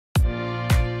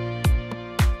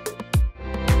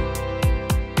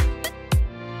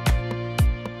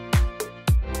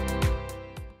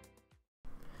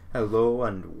Hello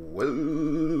and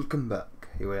welcome back.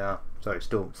 Here we are. Sorry,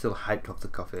 still hyped off the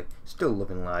coffee. Still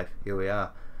loving life. Here we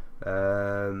are.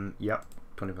 Yep,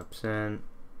 25%.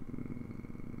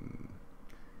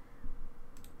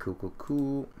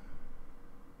 Cool.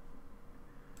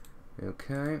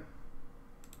 Okay.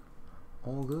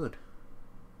 All good.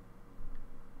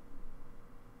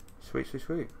 Sweet.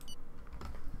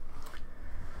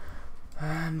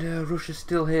 And Russia's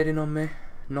still hating on me.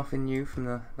 Nothing new from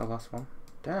the last one.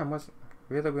 Damn,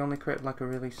 really we only created like a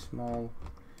really small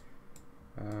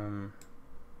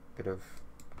bit of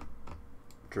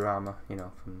drama, you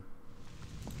know, from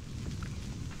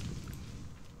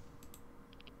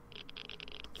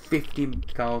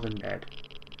 50,000 dead.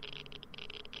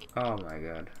 Oh my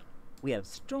god. We have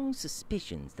strong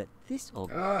suspicions that this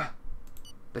The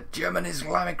German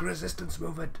Islamic resistance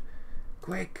movement.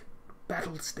 Quick,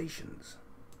 battle stations.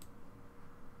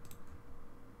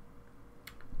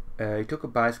 He took a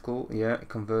bicycle, yeah, it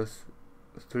converts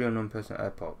 3 unknown person at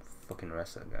airport. Fucking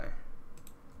arrest that guy.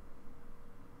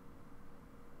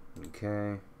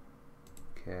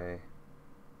 Okay.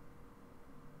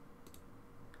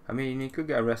 I mean, he could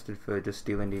get arrested for just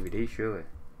stealing DVDs, surely.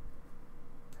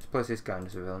 Let's place this guy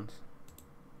into surveillance.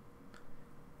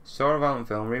 Saw a violent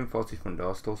film, reinforced his front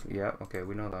door, still, yeah, okay,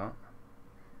 we know that.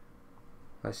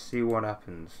 Let's see what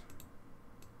happens.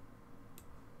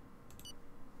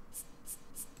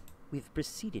 We've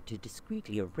proceeded to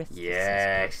discreetly arrest the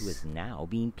Yes. suspect, who is now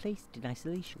being placed in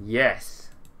isolation.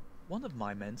 Yes. One of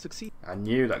my men succeeded. I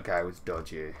knew that guy was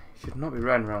dodgy. He should not be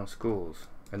riding around schools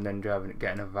and then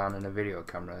getting a van and a video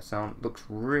camera. Looks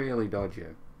really dodgy.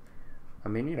 I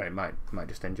mean, you know, he might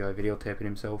just enjoy videotaping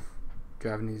himself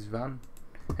driving his van,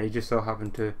 and he just so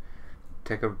happened to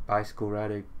take a bicycle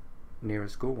ride near a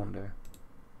school one day.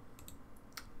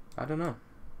 I don't know.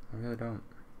 I really don't.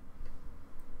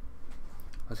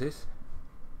 What's this?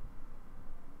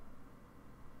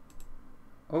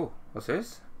 Oh, what's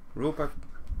this? Rollback.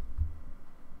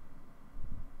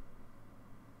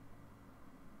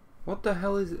 What the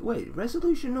hell is it? Wait,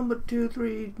 resolution number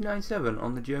 2397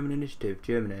 on the German initiative,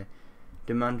 Germany,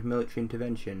 demand military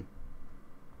intervention.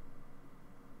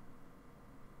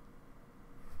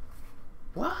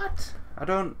 What? I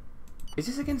don't... Is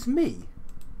this against me?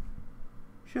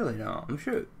 Surely not, I'm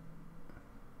sure.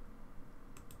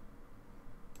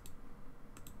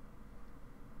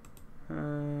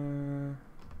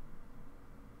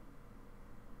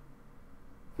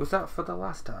 Was that for the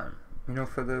last time? You know,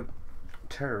 for the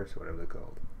terrorists, whatever they're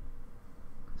called.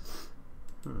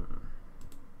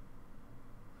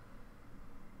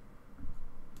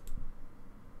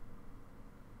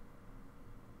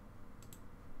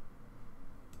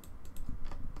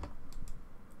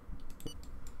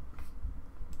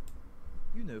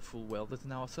 You know full well that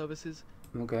in our services,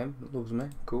 Okay, loves me,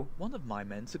 cool. one of my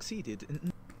men succeeded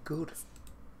in... Good.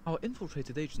 Our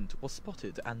infiltrated agent was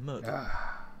spotted and murdered.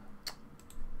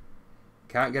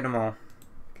 Can't get them all.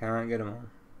 But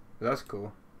that's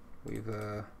cool. We've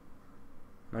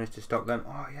managed to stop them.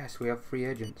 Oh yes, we have free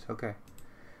agents. Okay.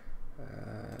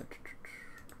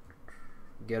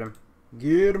 Get him.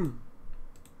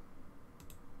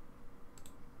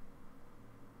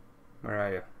 Where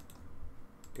are you?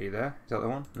 Are you there? Is that the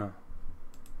one? No.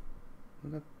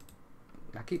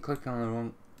 I keep clicking on the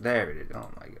wrong... There it is. Oh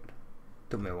my god.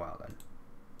 Took me a while then.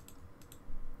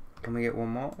 Can we get one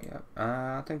more? Yeah.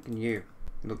 I'm thinking you.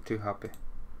 You look too happy.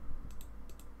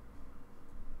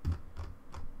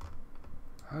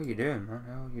 How you doing, man?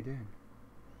 How are you doing?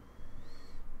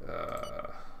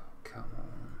 Come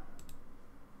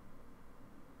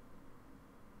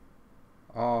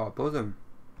on. Oh, bosom.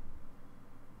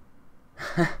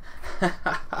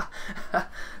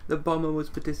 The bomber was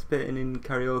participating in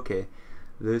karaoke,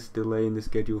 thus delaying the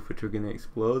schedule for triggering the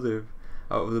explosive.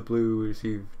 Out of the blue, we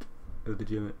received a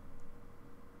legitimate.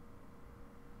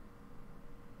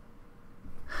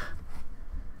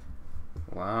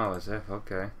 Wow, as if,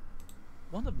 okay.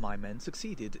 One of my men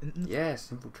succeeded in...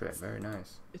 Yes, infiltrate, very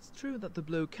nice. It's true that the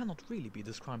blow cannot really be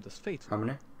described as fatal. How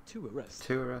many? 2 arrests.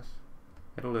 2 arrests.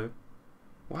 It'll do.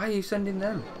 Why are you sending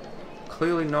them?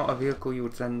 Clearly not a vehicle you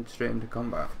would send straight into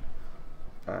combat.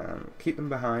 Keep them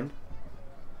behind.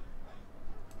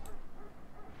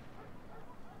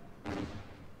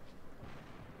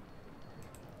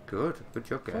 Good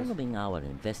job, guys. Following our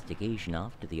investigation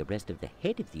after the arrest of the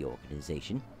head of the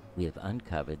organization, we have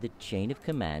uncovered the chain of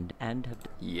command and have...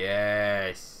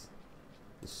 Yes!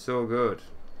 It's so good.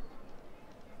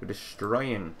 We're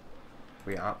destroying.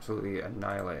 We're absolutely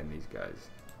annihilating these guys.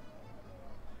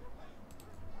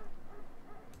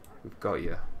 We've got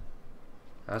you.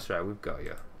 That's right, we've got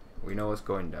you. We know what's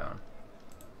going down.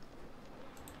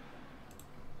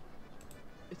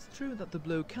 It's true that the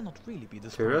blow cannot really be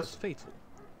described Tourists? as fatal.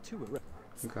 Two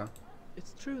arrests. Okay.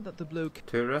 It's true that the blow.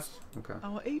 Tourists? Okay.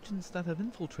 Our agents that have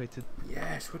infiltrated.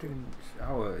 Yes, we're doing.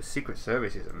 Our Secret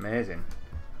Service is amazing.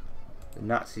 The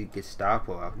Nazi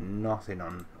Gestapo have nothing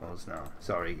on us now.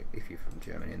 Sorry if you're from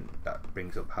Germany and that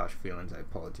brings up harsh feelings, I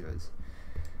apologise.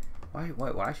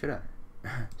 Why should I?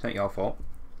 It's not your fault.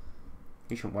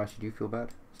 You shouldn't. Why should you feel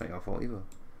bad? It's not your fault either.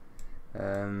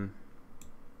 I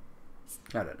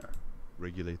don't know.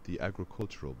 Regulate the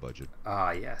agricultural budget.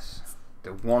 Ah, yes.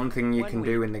 The one thing you can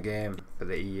do in the game for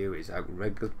the EU is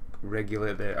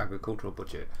regulate the agricultural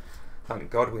budget.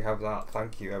 Thank God we have that.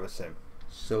 Thank you, Ep6.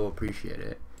 So appreciate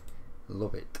it.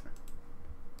 Love it.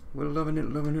 We're loving it,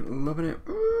 loving it, loving it.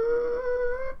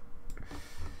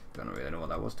 Don't really know what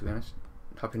that was, to be honest.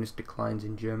 Happiness declines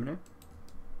in Germany.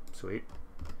 Sweet.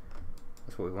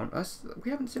 That's what we want.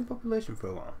 We haven't seen population for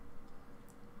a while.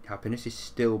 Happiness is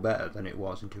still better than it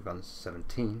was in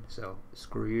 2017, so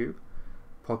screw you.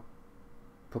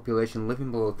 Population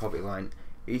living below the poverty line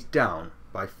is down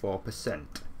by 4%.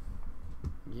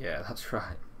 Yeah, that's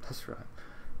right. That's right.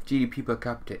 GDP per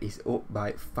capita is up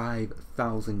by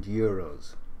 5,000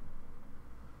 euros.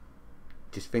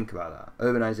 Just think about that.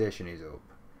 Urbanisation is up.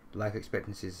 Life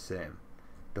expectancy is the same.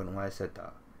 Don't know why I said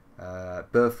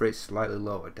that. Birth rate slightly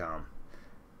lower, down.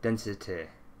 Density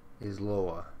is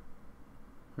lower.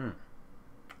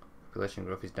 Population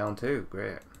growth is down too.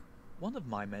 Great. One of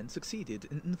my men succeeded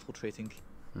in infiltrating.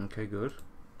 Okay, good.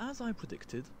 As I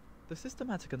predicted, the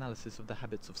systematic analysis of the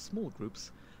habits of small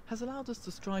groups has allowed us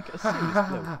to strike a serious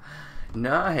blow.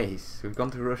 Nice. We've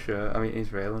gone to Russia. I mean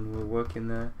Israel, and we're working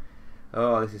there.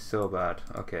 Oh, this is so bad.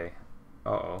 Okay.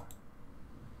 Uh-oh.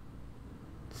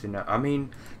 See now, I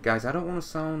mean, guys, I don't want to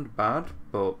sound bad,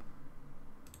 but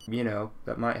you know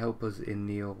that might help us in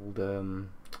the old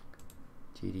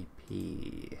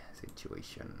GDP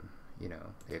situation. You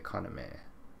know, the economy.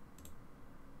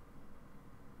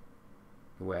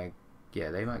 Where, yeah,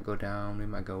 they might go down, they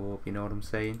might go up. You know what I'm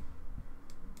saying?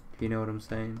 You know what I'm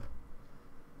saying?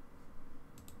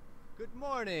 Good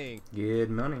morning. Good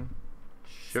morning.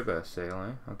 Sugar sale,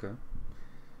 eh? Okay.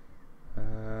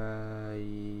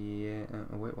 Yeah.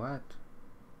 Wait, what?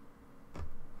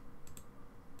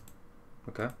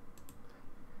 Okay.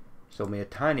 Sold me a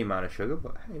tiny amount of sugar,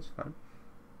 but hey, it's fine.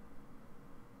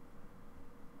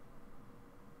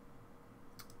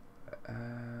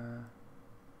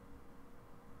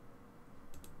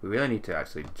 We really need to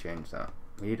actually change that.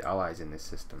 We need allies in this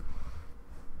system.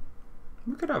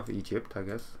 We could have Egypt, I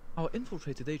guess. Our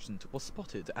infiltrated agent was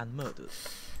spotted and murdered.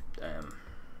 Damn.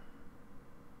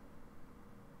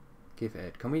 Give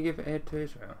aid. Can we give aid to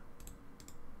Israel?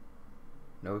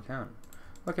 No, we can't.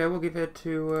 Okay, we'll give aid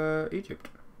to Egypt.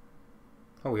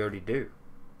 Oh, we already do.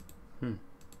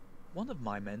 One of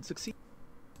my men succeeded.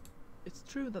 It's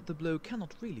true that the blow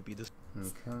cannot really be described.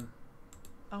 Okay.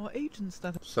 Our agents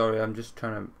that. Sorry, I'm just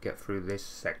trying to get through this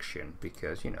section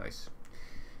because, you know, it's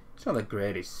not the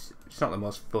greatest. It's not the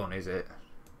most fun, is it?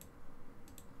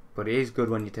 But it is good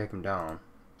when you take them down.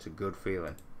 It's a good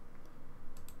feeling.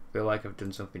 Feel like I've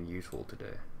done something useful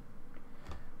today.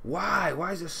 Why?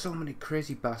 Why is there so many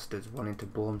crazy bastards wanting to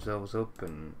blow themselves up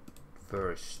and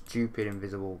for a stupid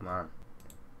invisible man?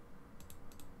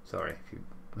 Sorry if you.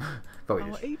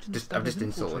 Probably I've just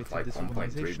insulted like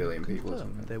 1.3 billion people or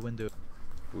something. Their window.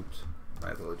 Oops,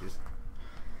 my apologies.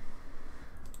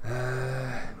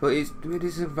 But it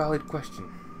is a valid question.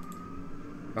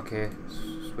 Okay,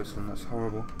 Switzerland, that's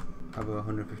horrible. How about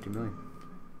 150 million?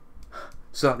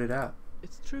 Sort it out.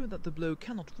 It's true that the blow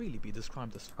cannot really be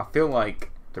described as. I feel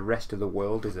like the rest of the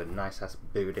world is a nice ass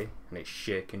booty and it's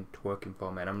shaking, twerking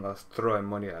for me, and I'm just throwing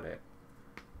money at it.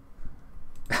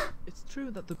 It's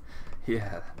true that the.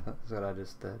 Yeah, that's what I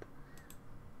just did.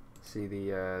 See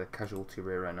the casualty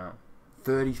rate right now,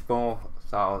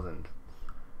 34,000,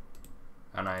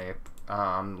 and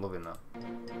I'm loving that.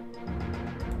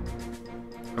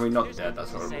 I mean, not dead.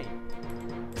 That's horrible.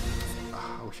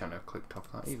 I wish I never clicked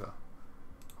off that either.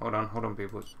 Hold on,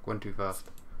 people. It's going too fast.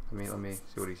 Let me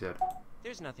see what he said.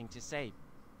 There's nothing to say.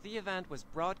 The event was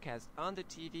broadcast on the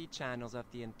TV channels of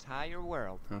the entire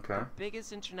world. Okay. The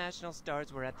biggest international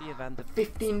stars were at the event.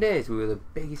 15 days, we were the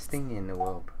biggest thing in the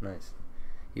world. Nice.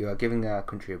 You are giving our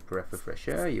country a breath of fresh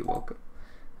air. You're welcome.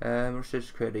 Russia's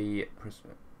created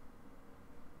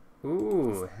a.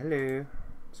 Ooh, hello.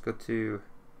 Let's go to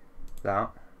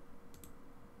that.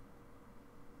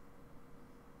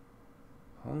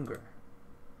 Hunger.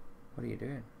 What are you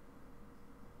doing?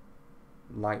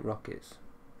 Light rockets.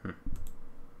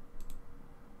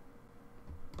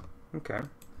 Okay.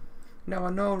 Now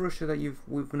I know, Russia, that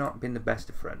we've not been the best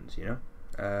of friends, you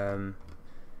know.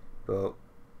 But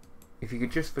if you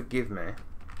could just forgive me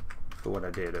for what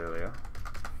I did earlier,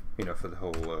 you know, for the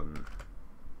whole,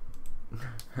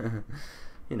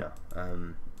 you know,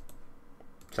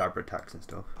 cyber attacks and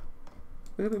stuff,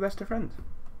 we'll be best of friends.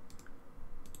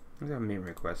 Let's have a meeting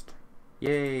request.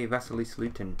 Yay, Vasily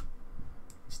Slutin.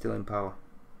 He's still in power.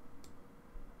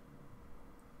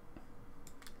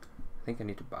 I think I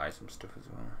need to buy some stuff as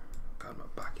well. God, my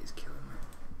back is killing me.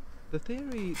 The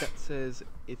theory that says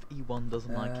if E1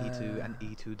 doesn't like E2 and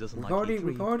E2 doesn't like E3...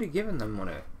 We've already given them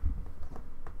money.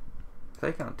 If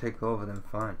they can't take over, then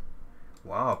fine.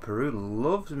 Wow, Peru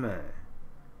loves me.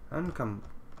 And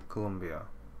Colombia.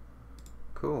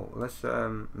 Cool. Let's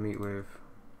meet with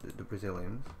the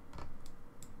Brazilians.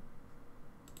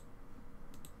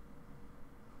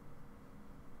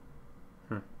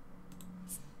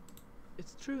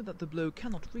 It's true that the blow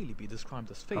cannot really be described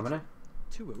as How fatal. many?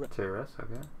 2 arrests. 2 arrests,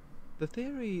 okay. The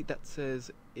theory that says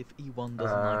if E1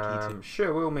 doesn't like E2...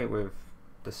 Sure, we'll meet with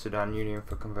the Sudan Union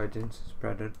for Convergence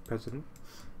president.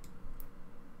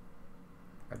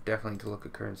 I definitely need to look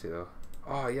at currency though.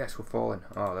 Oh yes, we're falling.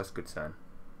 Oh, that's a good sign.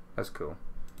 That's cool.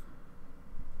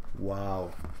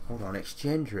 Wow. Hold on,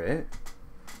 exchange rate.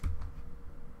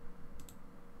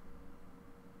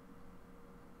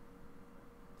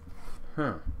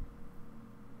 Huh.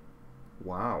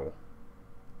 Wow.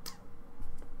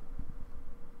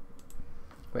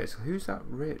 Wait, so who's that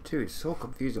rate to? It's so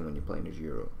confusing when you're playing as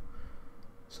euro.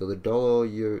 So the dollar,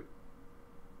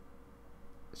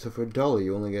 so for $1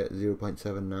 you only get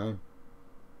 0.79.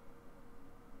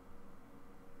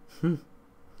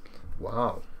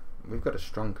 Wow, we've got a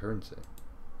strong currency.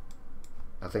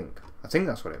 I think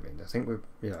that's what it means. I think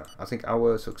I think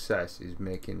our success is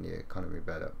making the economy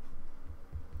better.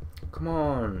 Come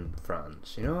on,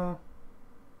 France, you know,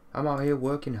 I'm out here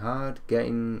working hard,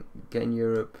 getting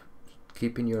Europe,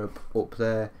 keeping Europe up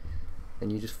there,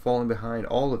 and you're just falling behind.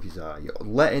 All of you are. You're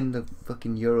letting the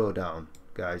fucking euro down,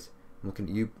 guys. I'm looking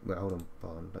at you. Wait, hold on,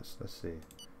 Poland. Let's see.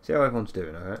 See how everyone's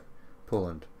doing. All right,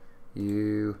 Poland.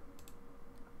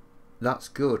 That's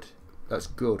good. That's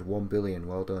good. 1 billion.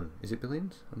 Well done. Is it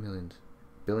billions or millions?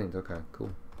 Billions. Okay,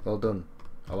 cool. Well done.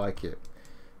 I like it.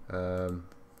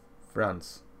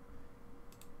 France.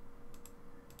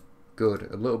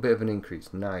 Good. A little bit of an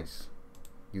increase. Nice.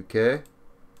 UK.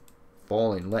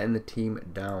 Falling. Letting the team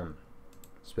down.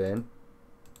 Spain.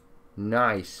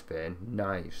 Nice, Spain.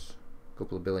 Nice.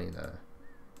 Couple of billion there.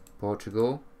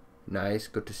 Portugal. Nice.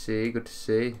 Good to see. Good to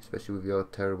see. Especially with your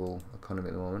terrible economy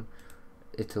at the moment.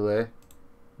 Italy.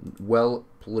 Well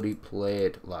bloody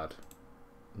played, lad.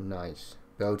 Nice.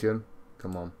 Belgium.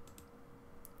 Come on.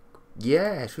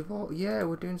 Yes,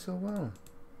 we're doing so well.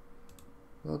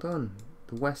 Well done.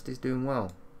 The West is doing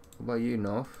well. What about you,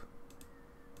 North?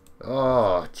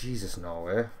 Oh, Jesus,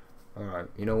 Norway. Alright,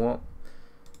 you know what?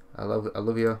 I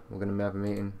love you. We're gonna have a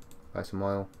meeting. Buy some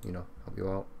oil, you know, help you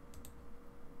out.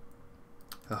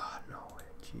 Oh, Norway,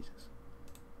 Jesus.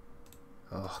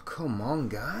 Oh, come on,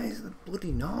 guys. The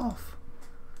bloody North.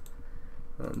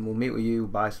 We'll meet with you,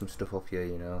 buy some stuff off you,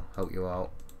 you know, help you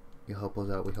out. You help us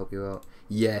out, we help you out.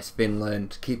 Yes,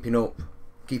 Finland, keeping up.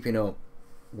 Keeping up.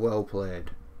 Well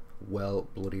played. Well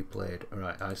bloody played.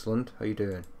 Alright, Iceland, how you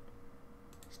doing?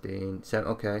 16, 7,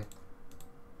 okay.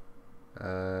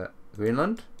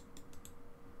 Greenland?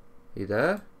 You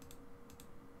there?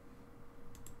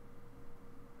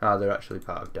 Ah, they're actually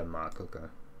part of Denmark,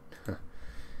 okay.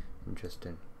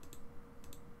 Interesting.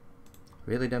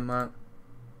 Really, Denmark?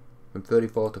 From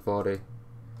 34 to 40.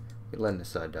 You're letting this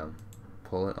side down.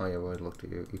 Poland, oh yeah, we already looked at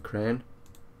you. Ukraine?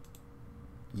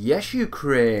 Yes,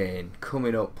 Ukraine!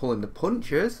 Coming up, pulling the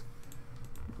punches.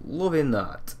 Loving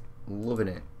that. Loving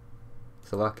it.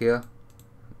 Slovakia?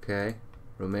 Okay.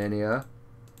 Romania?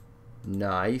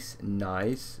 Nice,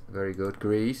 nice. Very good.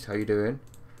 Greece, how you doing?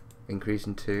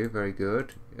 Increasing 2, very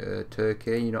good.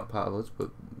 Turkey, you're not part of us, but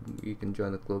you can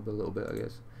join the club a little bit, I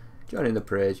guess. Join in the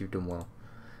praise, you've done well.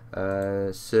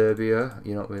 Serbia,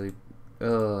 you're not really...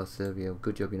 Oh, Serbia,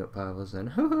 good job you're not part of us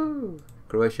then.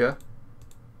 Croatia,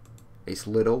 it's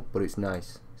little, but it's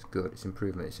nice. It's good, it's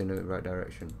improvement, it's in the right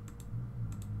direction.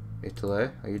 Italy,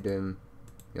 how you doing?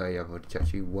 Oh yeah, I've already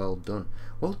checked you. Well done.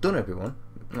 Well done, everyone.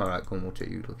 Alright, come on, we'll check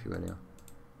you, look you anyhow.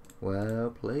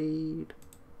 Well played.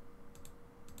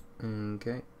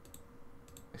 Okay.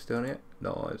 Estonia?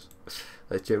 Nice.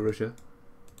 Let's check Russia.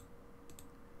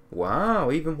 Wow,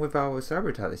 even with our cyber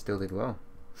attack they still did well.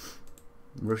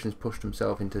 Russians pushed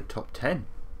themselves into the top 10.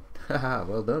 Haha,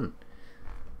 well done.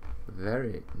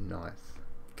 Very nice.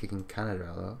 Kicking Canada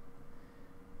out though.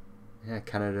 Yeah,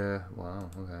 Canada, wow,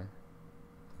 okay.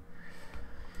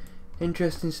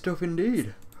 Interesting stuff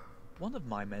indeed. one of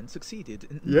my men succeeded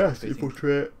in Yes, you infiltrating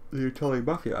portray the Italian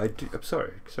mafia. I'm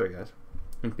sorry guys.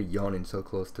 I'm be yawning so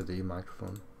close to the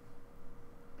microphone.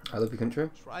 I love your country.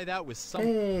 Try that with some.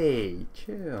 Hey,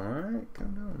 chill, alright?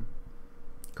 Calm down.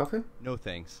 Coffee? No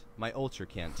thanks. My ulcer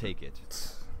can't take it.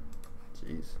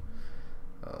 Jeez.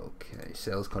 Okay,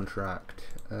 sales contract.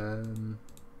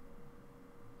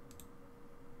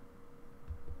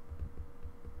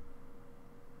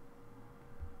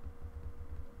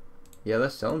 Yeah,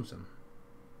 let's sell them some.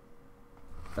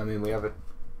 I mean, we have a...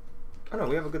 I know,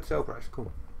 we have a good sale price.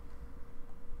 Cool.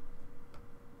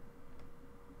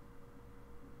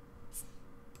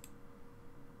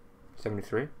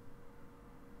 $73.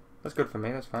 That's good for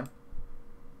me. That's fine.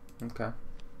 Okay.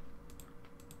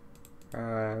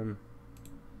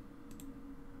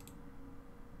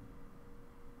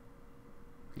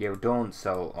 Yeah, don't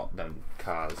sell them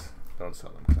cars. Don't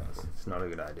sell them cars. It's not a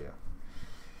good idea.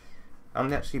 And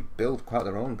they actually build quite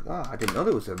their own. Oh, I didn't know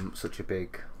there was such a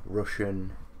big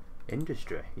Russian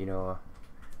industry, you know,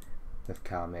 of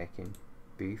car making.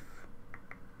 Beef.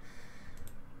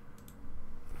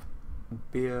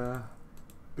 Beer.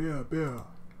 Beer.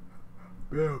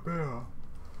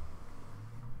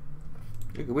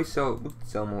 We could sell them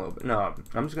a little bit. No,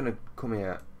 I'm just gonna come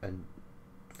here and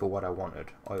for what I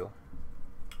wanted. Oil.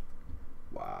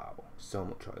 Wow, so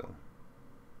much oil.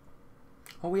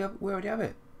 Oh, we already have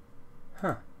it.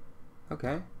 Huh.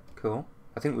 Okay, cool.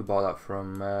 I think we bought that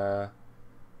from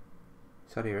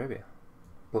Saudi Arabia.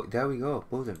 But there we go,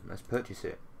 buzzing. Let's purchase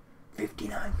it.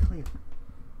 59 million.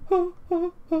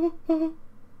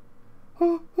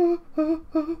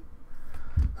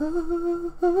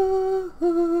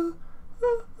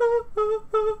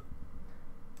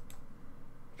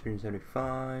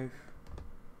 375.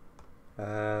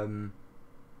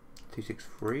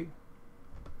 263.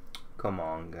 Come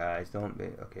on, guys, don't be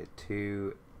okay.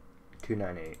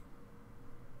 298.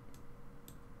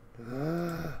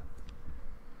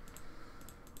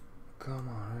 Come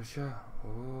on, Russia.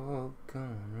 Oh, come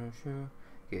on, Russia.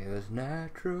 Give us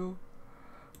natural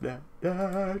gas.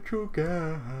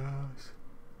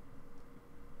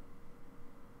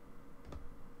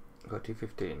 Got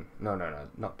 215. No,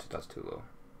 not that's too low.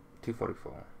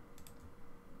 244.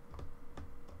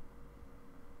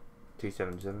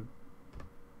 277.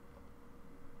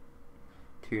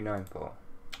 294.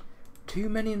 Too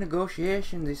many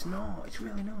negotiations. It's not. It's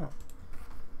really not.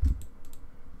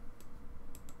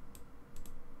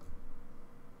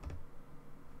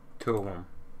 $201.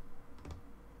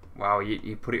 Wow,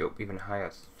 you put it up even higher.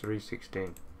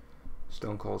 316.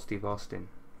 Stone Cold Steve Austin.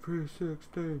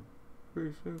 316.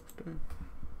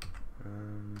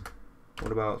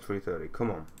 What about 330?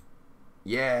 Come on.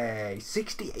 Yay!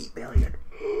 68 billion.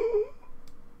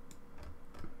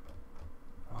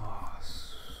 Oh,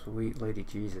 sweet lady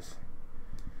Jesus.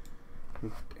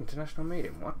 International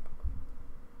meeting. What?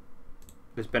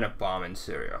 There's been a bomb in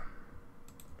Syria.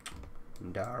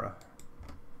 In Dara.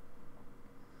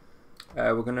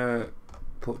 We're gonna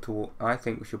put to. I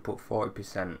think we should put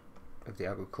 40% of the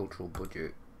agricultural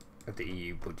budget of the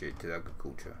EU budget to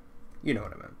agriculture. You know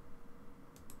what I mean.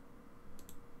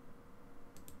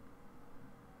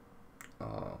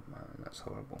 Oh man, that's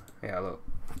horrible. Yeah, look.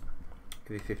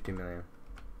 Give me 50 million.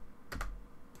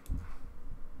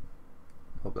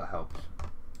 Hope that helps.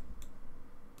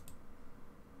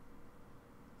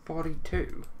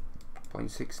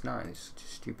 42.69 is such a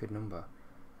stupid number.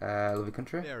 Lovely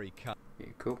country. Very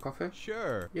Yeah, cool. Coffee.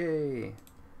 sure. Yay.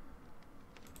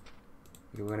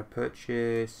 Okay, we're gonna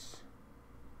purchase.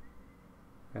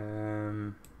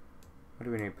 What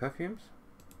do we need? Perfumes.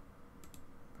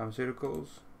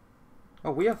 Pharmaceuticals.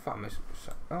 Oh, we have pharmaceuticals.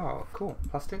 Oh, cool.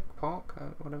 Plastic, pork,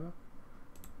 whatever.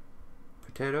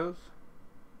 Potatoes.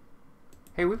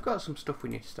 Hey, we've got some stuff we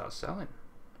need to start selling.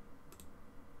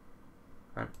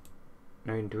 And,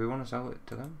 I mean, do we want to sell it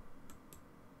to them?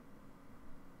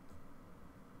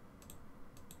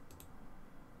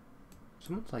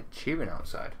 Someone's like cheering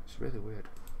outside. It's really weird.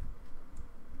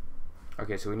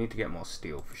 Okay, so we need to get more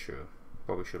steel for sure.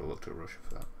 Probably should have looked at Russia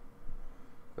for that.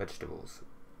 Vegetables.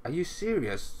 Are you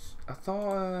serious? I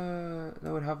thought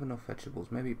they would have enough vegetables.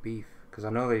 Maybe beef, because I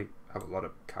know they have a lot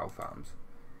of cow farms.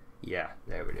 Yeah,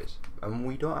 there it is. And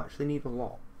we don't actually need a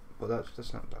lot, but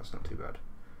that's not too bad.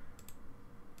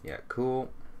 Yeah,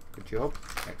 cool. Good job.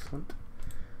 Excellent.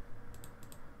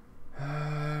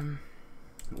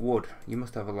 Wood. You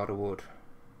must have a lot of wood.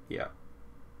 Yeah.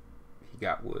 You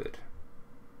got wood.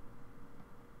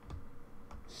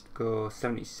 Let's go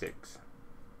 76.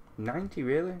 90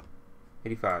 really?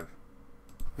 85.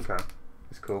 Okay.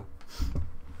 That's cool.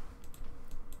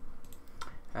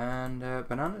 And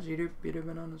bananas, you do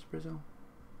bananas, Brazil?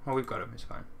 Oh, we've got them, it's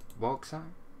fine. bauxite?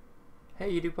 Hey,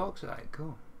 you do bauxite,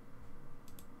 cool.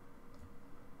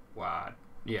 Wow.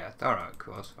 Yeah, alright,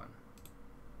 cool, that's fine.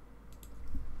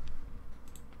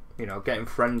 You know, getting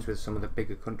friends with some of the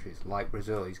bigger countries like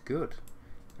Brazil is good.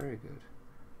 Very good.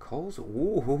 Colza?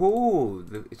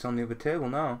 Ooh, it's on the other table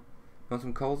now. You want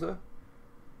some colza?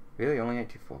 Really? Only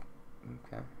 84?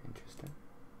 Okay, interesting.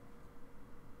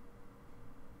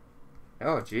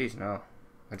 Oh, jeez, no.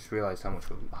 I just realised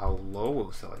how low we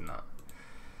were selling that.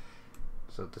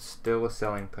 So they're still a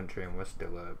selling country and we're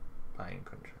still a buying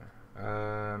country.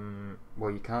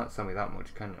 Well, you can't sell me that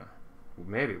much, can you? Well,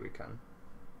 maybe we can.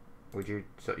 Would you?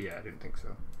 So, yeah, I didn't think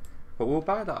so. But we'll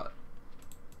buy that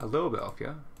a little bit off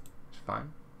you. It's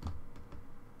fine.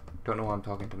 Don't know why I'm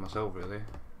talking to myself, really.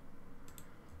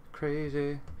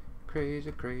 Crazy,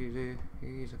 crazy, crazy.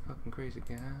 He's a fucking crazy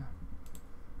guy.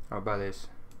 I'll buy this.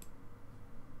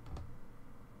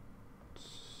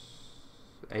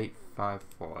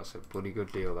 854. That's a bloody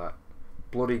good deal, that.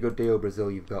 Bloody good deal, Brazil,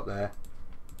 you've got there.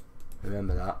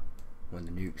 Remember that when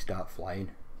the nukes start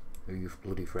flying. Who your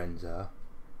bloody friends are.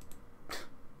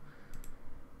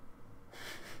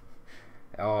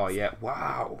 Oh yeah,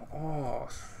 wow. Oh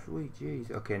sweet jeez.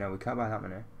 Okay, no, we can't buy that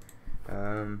many.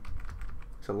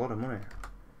 It's a lot of money.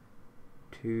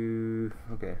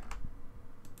 Okay.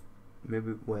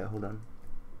 Maybe wait, hold on.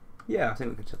 Yeah, I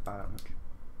think we can buy that much.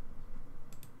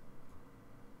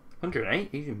 108?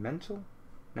 He's mental.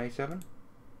 97.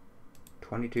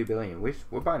 22 billion.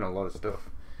 We're buying a lot of stuff.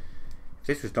 If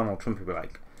this was Donald Trump, he'd be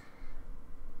like,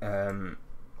 I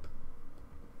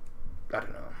don't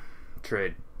know,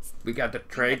 trade. We got the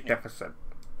trade deficit.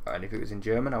 And if it was in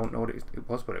German, I wouldn't know what it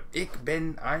was, but Ich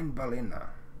bin ein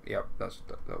Berliner. Yep,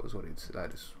 that was what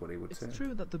that is what he would say. It's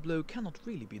true that the blow cannot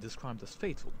really be described as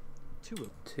fatal. Two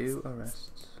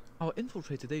arrests. Our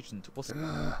infiltrated agent was...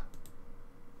 Hi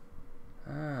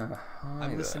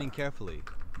I'm listening there. carefully.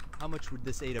 How much would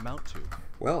this aid amount to?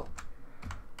 Well,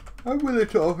 I'm willing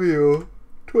to offer you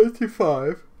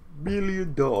 $25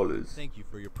 million. Thank you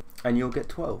for your... And you'll get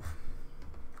 12.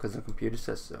 Because the computer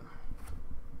says so.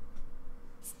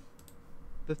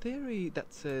 The theory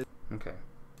that said... Okay,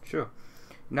 sure.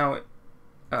 Now,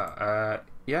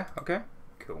 yeah, okay,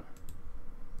 cool.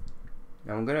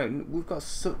 Now we've got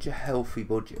such a healthy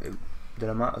budget that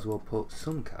I might as well put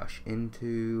some cash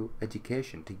into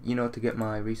education to get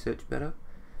my research better.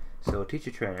 So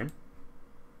teacher training.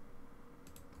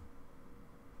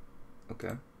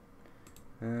 Okay.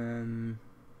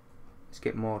 Let's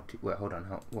get more. Wait, hold on.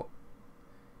 What?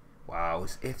 Wow,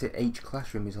 if each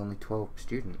classroom is only 12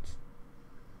 students.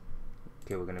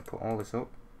 Okay, we're gonna put all this up.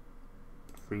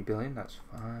 3 billion. That's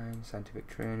fine. Scientific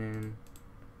training.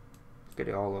 Let's get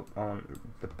it all up on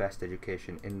the best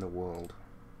education in the world,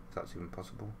 if that's even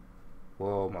possible.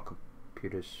 Whoa, my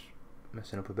computer's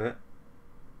messing up a bit.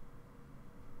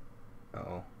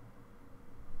 Uh-oh.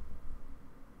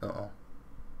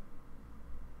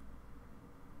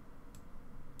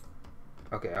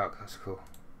 Okay, oh, that's cool.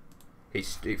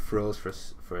 It froze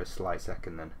for a slight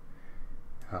second then.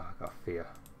 Oh, I got fear.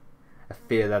 A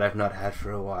fear that I've not had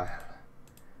for a while.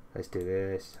 Let's do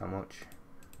this. How much?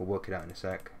 We'll work it out in a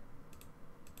sec.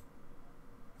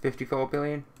 54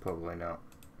 billion? Probably not.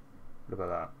 What about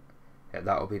that? Yeah,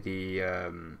 that'll be the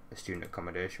student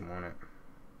accommodation, won't it?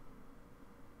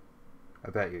 I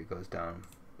bet you it goes down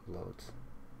loads.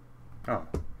 Oh.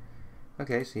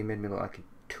 Okay, so you made me look like a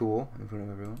tool in front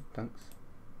of everyone. Thanks.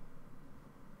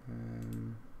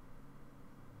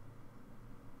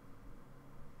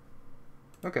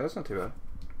 Okay, that's not too bad.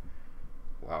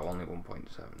 Wow, only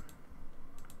 1.7.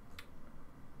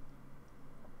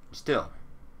 Still.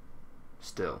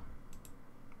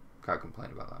 Can't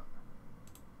complain about that.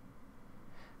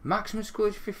 Maximum school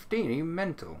age 15, are you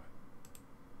mental?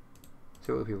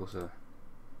 See what the people say.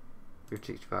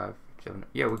 65, 57.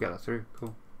 Yeah, we got that through.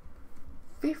 Cool.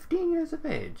 15 years of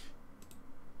age.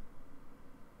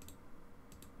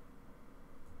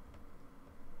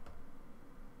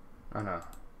 I know.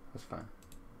 That's fine.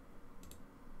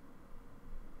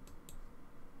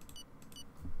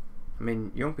 I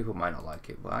mean, young people might not like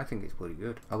it, but I think it's bloody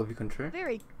good. I love your country.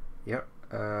 Very. Yep.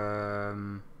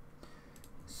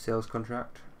 Sales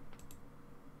contract.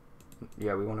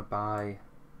 Yeah, we want to buy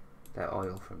their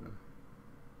oil from them.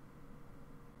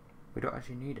 We don't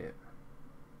actually need it.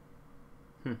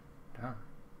 Damn.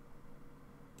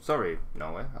 Sorry,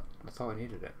 Norway. I thought I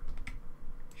needed it.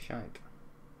 Shite.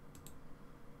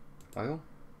 Oil?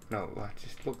 No, I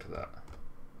just looked at that.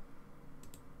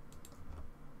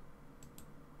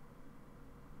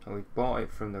 So we bought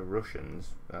it from the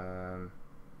Russians. Damn,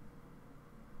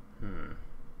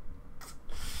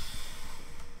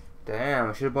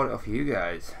 I should have bought it off you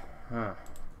guys. Huh.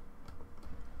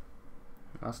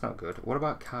 That's not good. What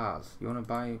about cars? You wanna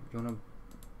buy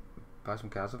some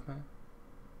cars off me?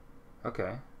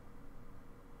 Okay.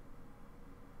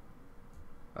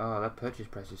 Oh, that purchase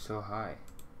price is so high.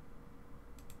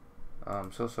 Oh,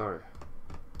 I'm so sorry.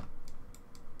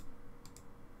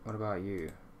 What about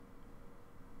you?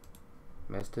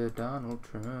 Mr. Donald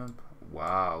Trump.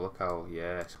 Wow, look how,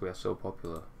 yes, we are so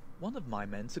popular. One of my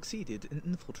men succeeded in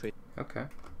infiltrating. Okay.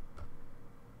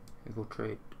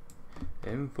 Infiltrate.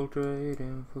 Infiltrate,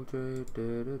 infiltrate,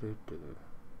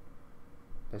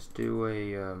 Let's do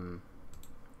a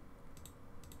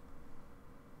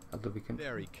beacon.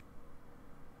 Very.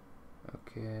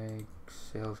 Okay,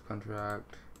 sales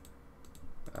contract.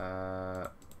 Oh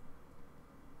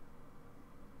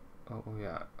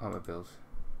yeah, automobiles.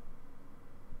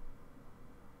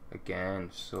 Again,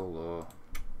 so low.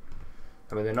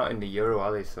 I mean, they're not in the euro,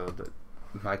 are they? So that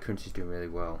my currency's doing really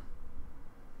well.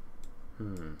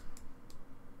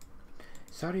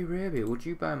 Saudi Arabia, would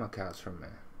you buy my cars from me?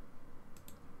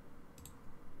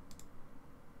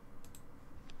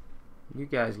 You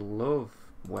guys love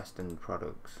Western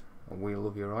products, and we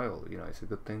love your oil. You know, it's a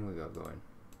good thing we got going.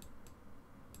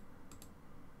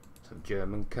 Some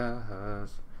German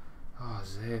cars. Oh,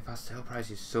 Zif, our sale price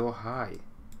is so high.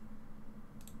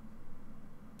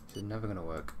 This is never gonna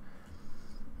work.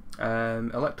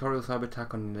 Electoral cyber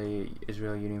attack on the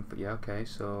Israel Union. Yeah, okay,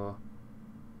 so.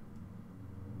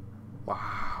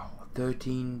 Wow,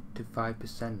 13 to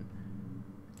 5%.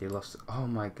 They lost. Oh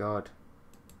my god.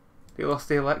 They lost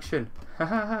the election.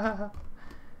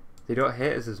 They don't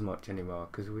hate us as much anymore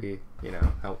because we, you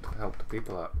know, help the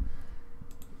people out.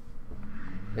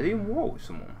 Are they in war with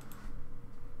someone?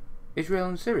 Israel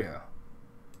and Syria?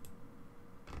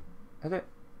 Are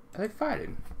they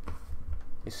fighting?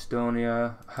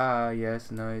 Estonia.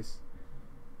 Yes, nice.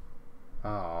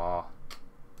 Ah,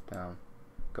 damn.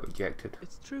 Got rejected.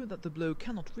 It's true that the blow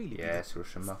cannot really Yes,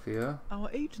 Russian mafia. Our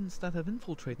agents that have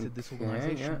infiltrated this Okay,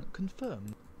 organization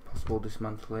confirm. Possible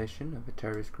dismantlation of a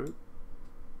terrorist group.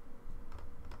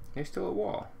 They're still at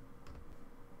war.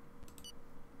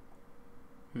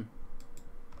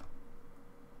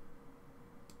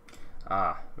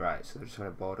 Ah, right, so they're just had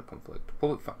a border conflict.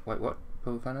 Wait, what?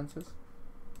 Public finances?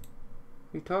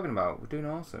 What are you talking about? We're doing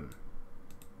awesome.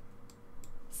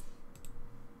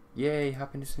 Yay,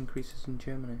 happiness increases in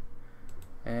Germany.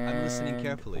 And I'm listening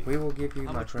carefully. we will give you,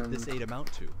 How my much friend... would this aid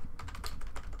amount to?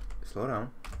 Slow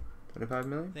down. 25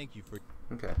 million? Thank you for.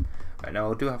 Okay. Right, now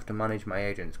I do have to manage my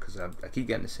agents because I keep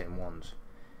getting the same ones.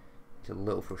 It's a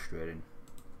little frustrating.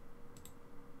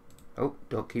 Oh,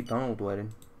 don't keep Donald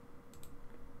waiting.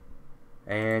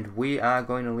 And we are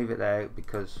going to leave it there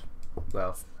because,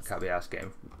 well, I can't be asked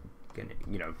getting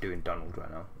you know, doing Donald right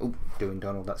now. Oh, doing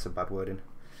Donald, that's a bad wording.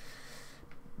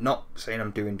 Not saying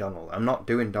I'm doing Donald. I'm not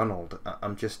doing Donald.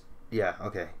 I'm just, yeah,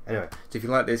 okay. Anyway, so if you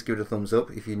like this, give it a thumbs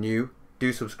up. If you're new,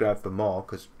 do subscribe for more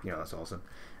because, you know, that's awesome.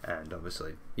 And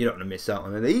obviously, you don't want to miss out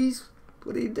on these.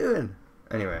 What are you doing?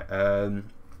 Anyway,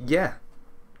 yeah,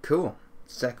 cool.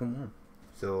 Second one.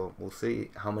 So we'll see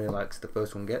how many likes the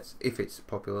first one gets. If it's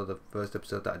popular, the first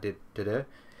episode that I did today,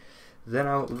 then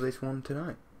I'll upload this one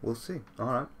tonight. We'll see.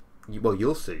 Alright. Well,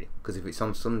 you'll see. Because if it's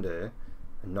on Sunday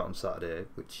and not on Saturday,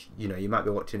 which, you know, you might be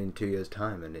watching in 2 years'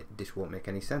 time and this won't make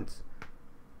any sense.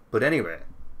 But anyway,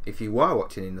 if you are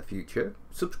watching in the future,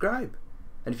 subscribe.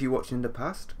 And if you're watching in the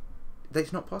past,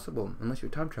 that's not possible unless you're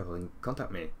time traveling.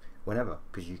 Contact me whenever,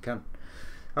 because you can.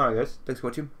 Alright guys, thanks for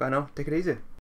watching. Bye now. Take it easy.